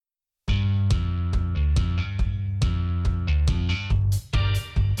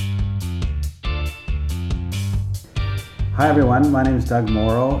Hi everyone, my name is Doug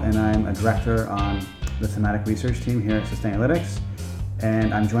Morrow and I'm a director on the thematic research team here at Sustainalytics.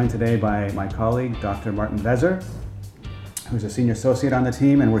 And I'm joined today by my colleague, Dr. Martin Vezer, who's a senior associate on the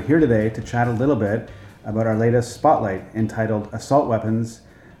team. And we're here today to chat a little bit about our latest spotlight entitled Assault Weapons,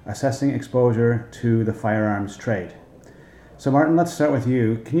 Assessing Exposure to the Firearms Trade. So Martin, let's start with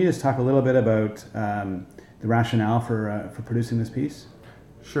you. Can you just talk a little bit about the rationale for producing this piece?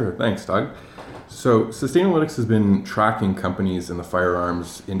 Sure, thanks, Doug. So Sustainalytics has been tracking companies in the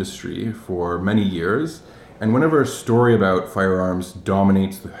firearms industry for many years, and whenever a story about firearms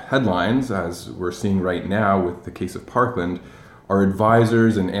dominates the headlines, as we're seeing right now with the case of Parkland, our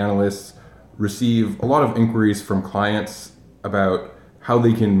advisors and analysts receive a lot of inquiries from clients about how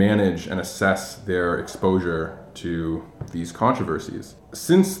they can manage and assess their exposure to these controversies.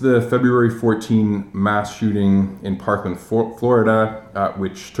 Since the February 14 mass shooting in Parkland, Florida,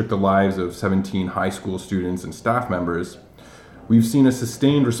 which took the lives of 17 high school students and staff members, we've seen a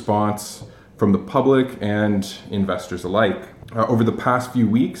sustained response from the public and investors alike. Over the past few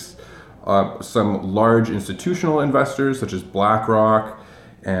weeks, some large institutional investors such as BlackRock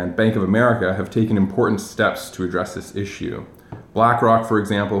and Bank of America have taken important steps to address this issue. BlackRock, for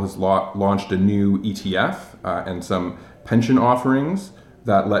example, has launched a new ETF and some pension offerings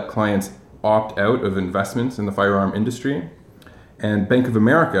that let clients opt out of investments in the firearm industry. And Bank of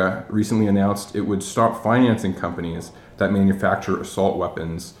America recently announced it would stop financing companies that manufacture assault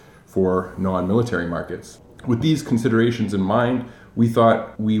weapons for non-military markets. With these considerations in mind, we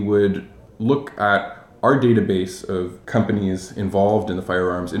thought we would look at our database of companies involved in the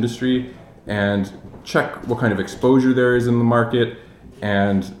firearms industry and check what kind of exposure there is in the market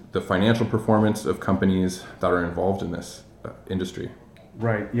and the financial performance of companies that are involved in this industry.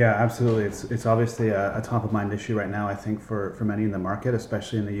 Right, yeah, absolutely. It's obviously a top of mind issue right now, I think, for many in the market,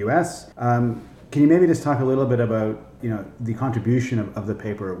 especially in the US. Can you maybe just talk a little bit about the contribution of the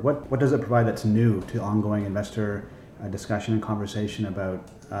paper? What does it provide that's new to ongoing investor discussion and conversation about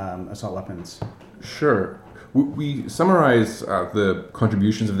assault weapons? Sure. We summarize the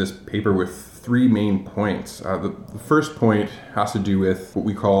contributions of this paper with three main points. The first point has to do with what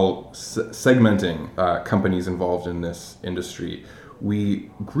we call segmenting companies involved in this industry. We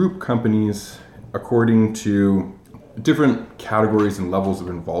group companies according to different categories and levels of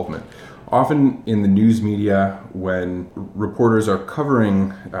involvement. Often in the news media, when reporters are covering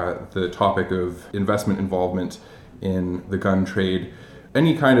the topic of investment involvement in the gun trade,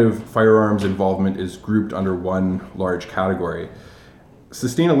 any kind of firearms involvement is grouped under one large category.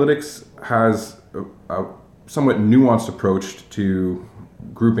 Sustainalytics has a somewhat nuanced approach to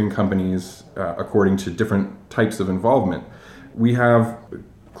grouping companies according to different types of involvement. We have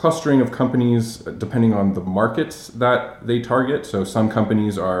clustering of companies depending on the markets that they target. So some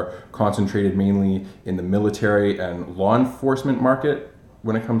companies are concentrated mainly in the military and law enforcement market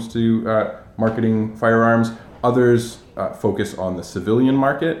when it comes to marketing firearms. Others focus on the civilian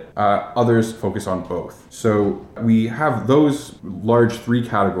market. Others focus on both. So we have those large three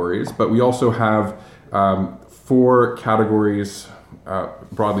categories, but we also have four categories,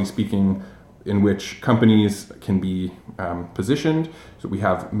 broadly speaking, in which companies can be positioned. So we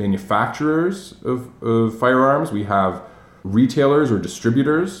have manufacturers of firearms. We have retailers or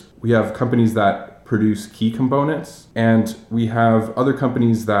distributors. We have companies that produce key components, and we have other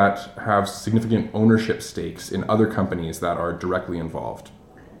companies that have significant ownership stakes in other companies that are directly involved.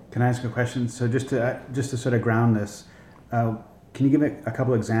 Can I ask a question? So just to sort of ground this, can you give a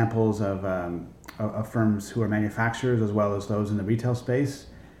couple examples of firms who are manufacturers as well as those in the retail space,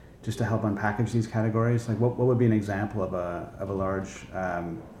 just to help unpackage these categories? Like what would be an example of a large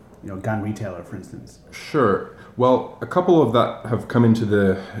gun retailer, for instance? Sure. Well, a couple of that have come into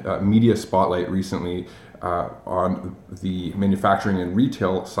the media spotlight recently on the manufacturing and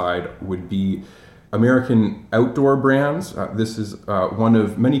retail side would be American Outdoor Brands. This is one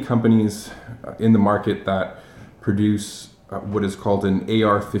of many companies in the market that produce what is called an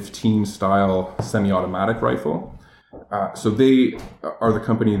AR-15 style semi-automatic rifle. So they are the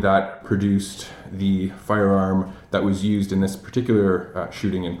company that produced the firearm that was used in this particular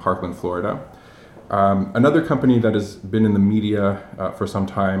shooting in Parkland, Florida. Another company that has been in the media for some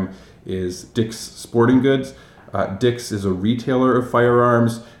time is Dick's Sporting Goods. Dick's is a retailer of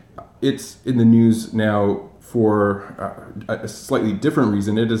firearms. It's in the news now for a slightly different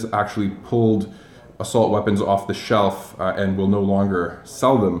reason. It has actually pulled assault weapons off the shelf and will no longer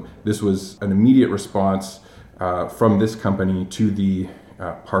sell them. This was an immediate response from this company to the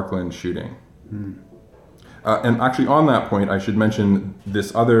Parkland shooting. And actually on that point, I should mention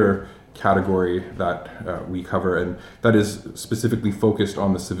this other category that we cover, and that is specifically focused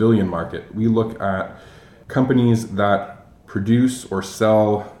on the civilian market. We look at companies that produce or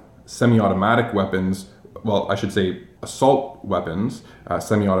sell semi-automatic weapons. Well, I should say assault weapons.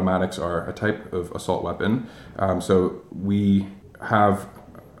 Semi-automatics are a type of assault weapon. So we have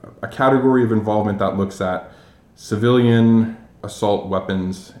a category of involvement that looks at civilian assault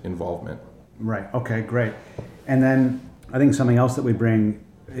weapons involvement. Right. Okay, great. And then I think something else that we bring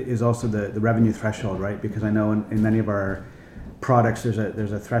is also the revenue threshold, right? Because I know in many of our products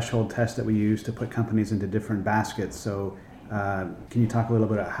there's a threshold test that we use to put companies into different baskets. So can you talk a little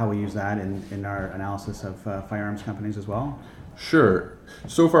bit about how we use that in our analysis of firearms companies as well? Sure.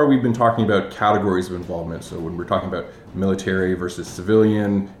 So far we've been talking about categories of involvement. So when we're talking about military versus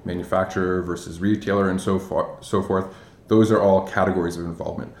civilian, manufacturer versus retailer, and so forth, those are all categories of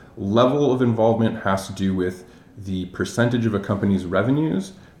involvement. Level of involvement has to do with the percentage of a company's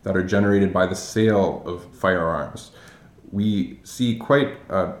revenues that are generated by the sale of firearms. We see quite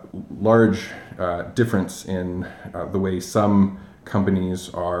a large difference in the way some companies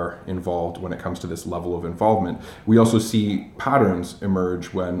are involved when it comes to this level of involvement. We also see patterns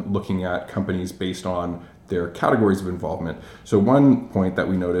emerge when looking at companies based on their categories of involvement. So one point that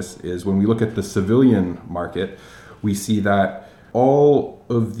we notice is when we look at the civilian market, we see that all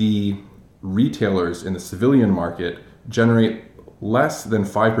of the retailers in the civilian market generate less than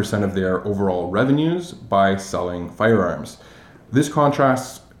 5% of their overall revenues by selling firearms. This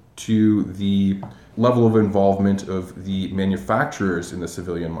contrasts to the level of involvement of the manufacturers in the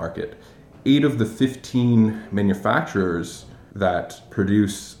civilian market. 8 of the 15 manufacturers that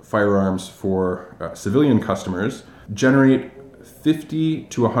produce firearms for civilian customers generate 50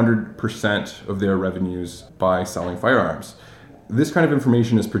 to 100% of their revenues by selling firearms. This kind of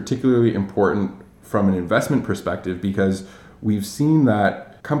information is particularly important from an investment perspective because we've seen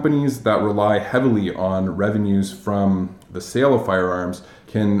that companies that rely heavily on revenues from the sale of firearms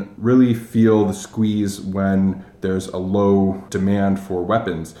can really feel the squeeze when there's a low demand for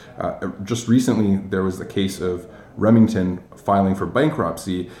weapons. Just recently, there was the case of Remington filing for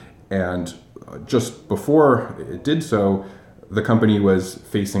bankruptcy, and just before it did so, the company was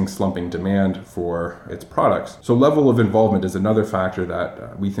facing slumping demand for its products. So level of involvement is another factor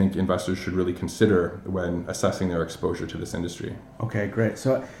that we think investors should really consider when assessing their exposure to this industry. Okay, great.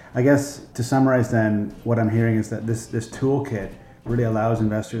 So I guess to summarize then, what I'm hearing is that this toolkit really allows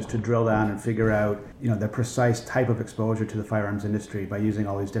investors to drill down and figure out, the precise type of exposure to the firearms industry by using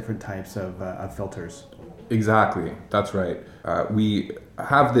all these different types of filters. Exactly, that's right. We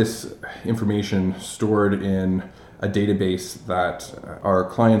have this information stored in a database that our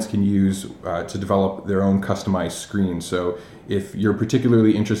clients can use to develop their own customized screen. So if you're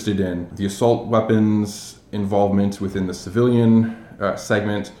particularly interested in the assault weapons involvement within the civilian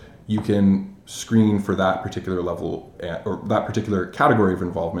segment, you can screen for that particular level or that particular category of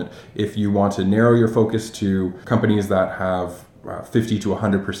involvement. If you want to narrow your focus to companies that have 50 to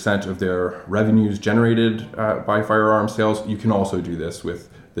 100% of their revenues generated by firearm sales, you can also do this with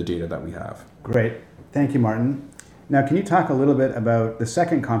the data that we have. Great. Thank you, Martin. Now, can you talk a little bit about the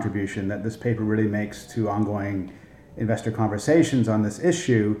second contribution that this paper really makes to ongoing investor conversations on this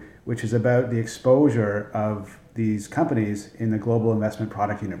issue, which is about the exposure of these companies in the global investment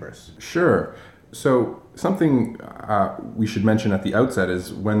product universe? Sure. So something we should mention at the outset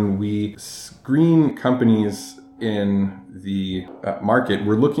is when we screen companies in the market,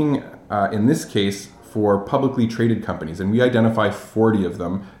 we're looking in this case for publicly traded companies, and we identify 40 of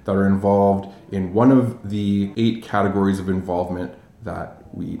them that are involved in one of the 8 categories of involvement that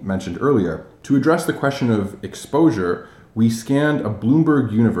we mentioned earlier. To address the question of exposure, we scanned a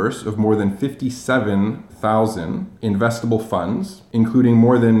Bloomberg universe of more than 57,000 investable funds, including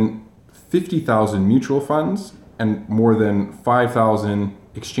more than 50,000 mutual funds and more than 5,000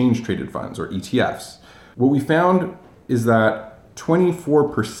 exchange-traded funds, or ETFs. What we found is that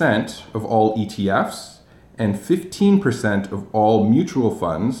 24% of all ETFs and 15% of all mutual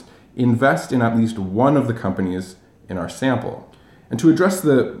funds invest in at least one of the companies in our sample. And to address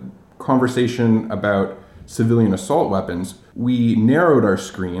the conversation about civilian assault weapons, we narrowed our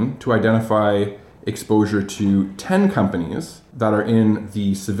screen to identify exposure to 10 companies that are in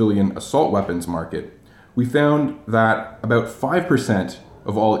the civilian assault weapons market. We found that about 5%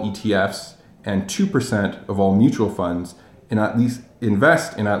 of all ETFs and 2% of all mutual funds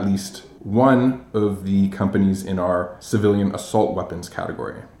invest in at least one of the companies in our civilian assault weapons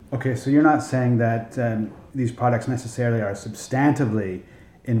category. Okay, so you're not saying that these products necessarily are substantively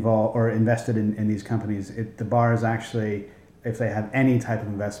involved or invested in these companies. The bar is actually if they have any type of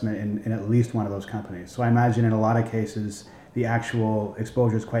investment in at least one of those companies. So I imagine in a lot of cases, the actual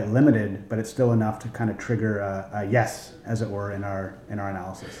exposure is quite limited, but it's still enough to kind of trigger a yes, as it were, in our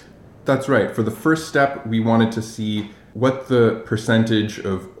analysis. That's right. For the first step, we wanted to see what the percentage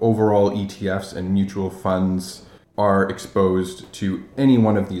of overall ETFs and mutual funds are exposed to any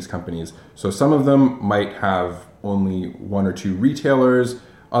one of these companies. So some of them might have only one or two retailers,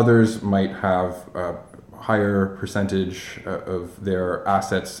 others might have a higher percentage of their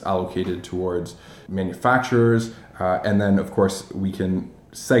assets allocated towards manufacturers, and then of course we can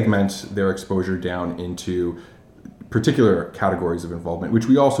segment their exposure down into particular categories of involvement, which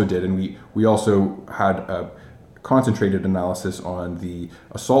we also did, and we also had a concentrated analysis on the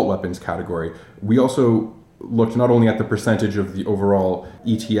assault weapons category. We also looked not only at the percentage of the overall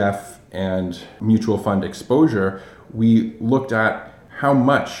ETF and mutual fund exposure, we looked at how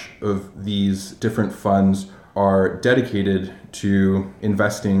much of these different funds are dedicated to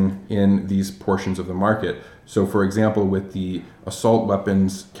investing in these portions of the market. So for example, with the assault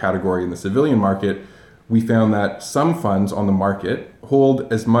weapons category in the civilian market, we found that some funds on the market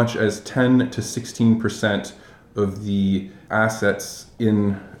hold as much as 10 to 16% of the assets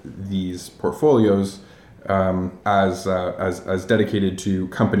in these portfolios as dedicated to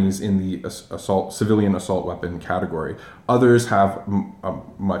companies in the civilian assault weapon category. Others have a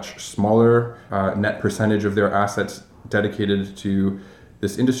much smaller net percentage of their assets dedicated to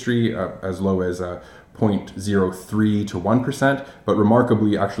this industry, as low as 0.03 to 1%. But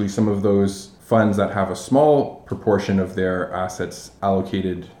remarkably, actually, some of those funds that have a small proportion of their assets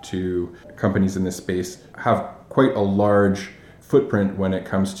allocated to companies in this space have quite a large footprint when it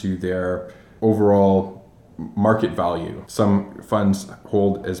comes to their overall market value. Some funds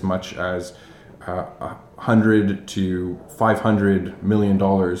hold as much as $100 to $500 million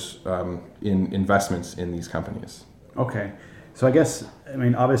in investments in these companies. Okay. So I guess,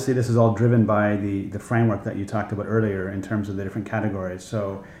 obviously this is all driven by the framework that you talked about earlier in terms of the different categories.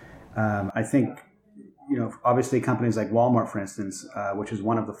 So I think, obviously companies like Walmart, for instance, which is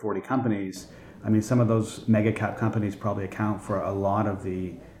one of the 40 companies, some of those mega cap companies probably account for a lot of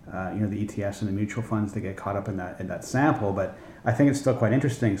the the ETFs and the mutual funds that get caught up in that sample, but I think it's still quite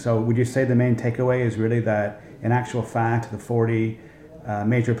interesting. So would you say the main takeaway is really that in actual fact, the 40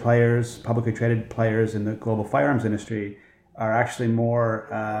 major players, publicly traded players in the global firearms industry are actually more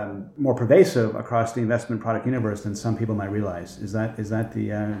pervasive across the investment product universe than some people might realize? Is that the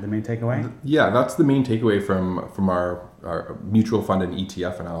main takeaway? Yeah, that's the main takeaway from our mutual fund and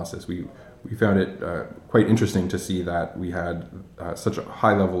ETF analysis. We found it quite interesting to see that we had such a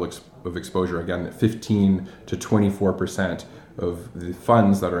high level of exposure, again, that 15 to 24% of the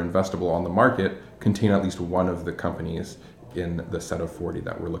funds that are investable on the market contain at least one of the companies in the set of 40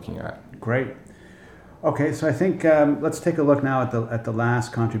 that we're looking at. Great. Okay, so I think let's take a look now at the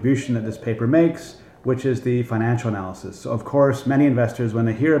last contribution that this paper makes, which is the financial analysis. So of course, many investors, when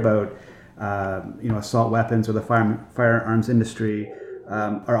they hear about assault weapons or the firearms industry,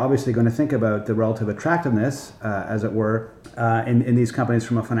 are obviously going to think about the relative attractiveness, as it were, in these companies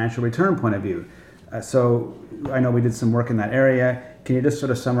from a financial return point of view. So I know we did some work in that area. Can you just sort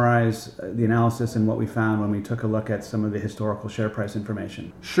of summarize the analysis and what we found when we took a look at some of the historical share price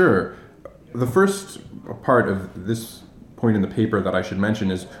information? Sure. The first part of this point in the paper that I should mention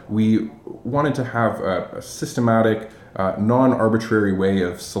is we wanted to have a systematic, non-arbitrary way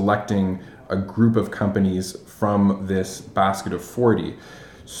of selecting a group of companies from this basket of 40.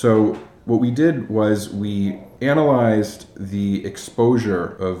 So what we did was we analyzed the exposure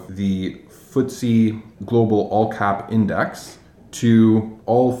of the FTSE Global All Cap Index to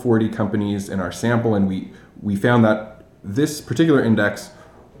all 40 companies in our sample, and we found that this particular index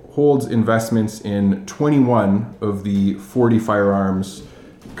holds investments in 21 of the 40 firearms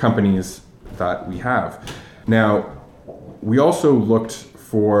companies that we have. Now, we also looked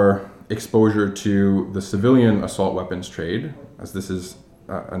for exposure to the civilian assault weapons trade, as this is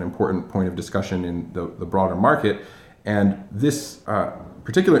an important point of discussion in the broader market. And this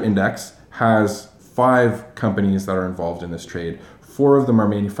particular index has 5 companies that are involved in this trade. 4 of them are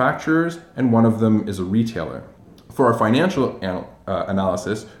manufacturers, and 1 of them is a retailer. For our financial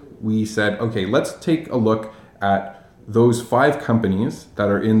analysis, we said, okay, let's take a look at those 5 companies that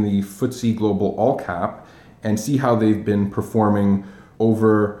are in the FTSE Global All Cap and see how they've been performing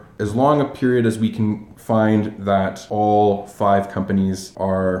over as long a period as we can find that all 5 companies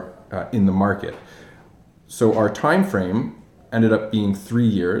are in the market. So our time frame ended up being 3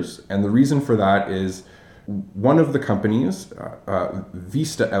 years, and the reason for that is one of the companies,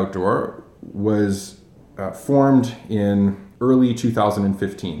 Vista Outdoor, was formed in early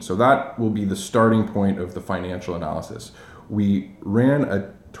 2015. So that will be the starting point of the financial analysis. We ran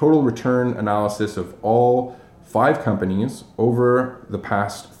a total return analysis of all 5 companies over the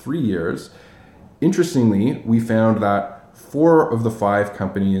past 3 years. Interestingly, we found that 4 of the 5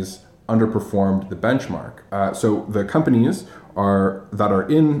 companies underperformed the benchmark. So the companies that are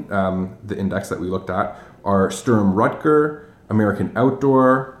in the index that we looked at are Sturm Rutger, American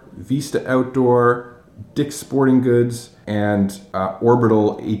Outdoor, Vista Outdoor, Dick's Sporting Goods, and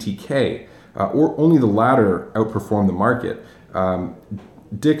Orbital ATK. Or only the latter outperformed the market.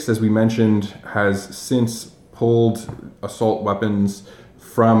 Dick's, as we mentioned, has since pulled assault weapons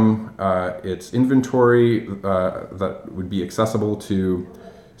from its inventory that would be accessible to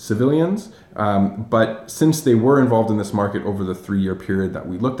civilians. But since they were involved in this market over the 3-year period that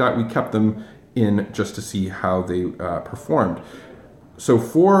we looked at, we kept them in just to see how they performed. So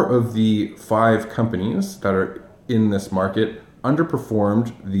 4 of the 5 companies that are in this market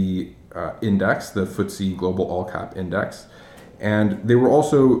underperformed the index, the FTSE Global All Cap Index. And they were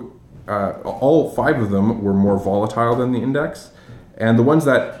also, all 5 of them were more volatile than the index. And the ones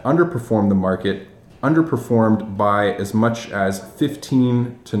that underperformed the market underperformed by as much as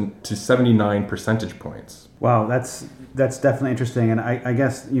 15 to 79 percentage points. Wow, that's definitely interesting. And I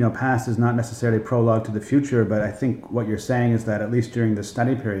guess, past is not necessarily prologue to the future, but I think what you're saying is that at least during the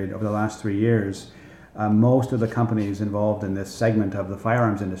study period over the last 3 years, most of the companies involved in this segment of the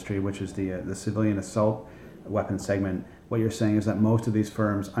firearms industry, which is the civilian assault weapon segment, what you're saying is that most of these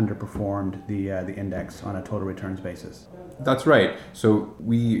firms underperformed the index on a total returns basis. That's right. So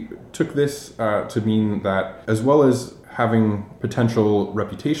we took this to mean that as well as having potential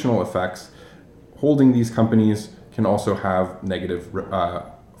reputational effects, holding these companies can also have negative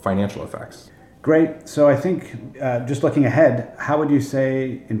financial effects. Great. So I think just looking ahead, how would you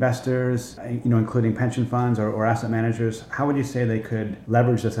say investors, including pension funds or asset managers, how would you say they could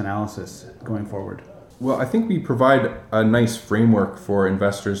leverage this analysis going forward? Well, I think we provide a nice framework for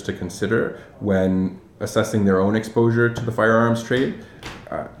investors to consider when assessing their own exposure to the firearms trade.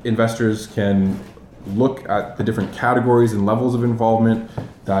 Investors can look at the different categories and levels of involvement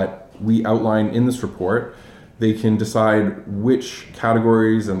that we outline in this report. They can decide which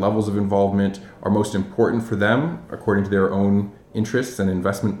categories and levels of involvement are most important for them according to their own interests and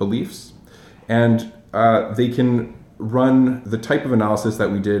investment beliefs. And they can run the type of analysis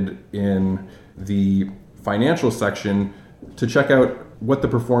that we did in the financial section to check out what the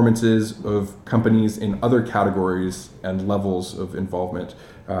performance is of companies in other categories and levels of involvement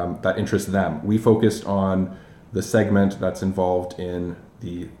that interest them. We focused on the segment that's involved in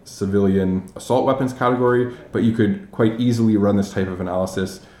the civilian assault weapons category, but you could quite easily run this type of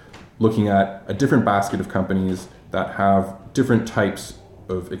analysis looking at a different basket of companies that have different types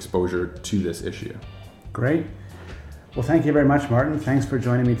of exposure to this issue. Great. Well, thank you very much, Martin. Thanks for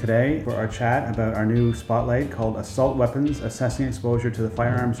joining me today for our chat about our new spotlight called Assault Weapons, Assessing Exposure to the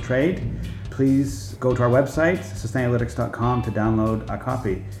Firearms Trade. Please go to our website, sustainalytics.com, to download a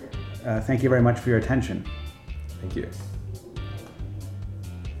copy. Thank you very much for your attention. Thank you.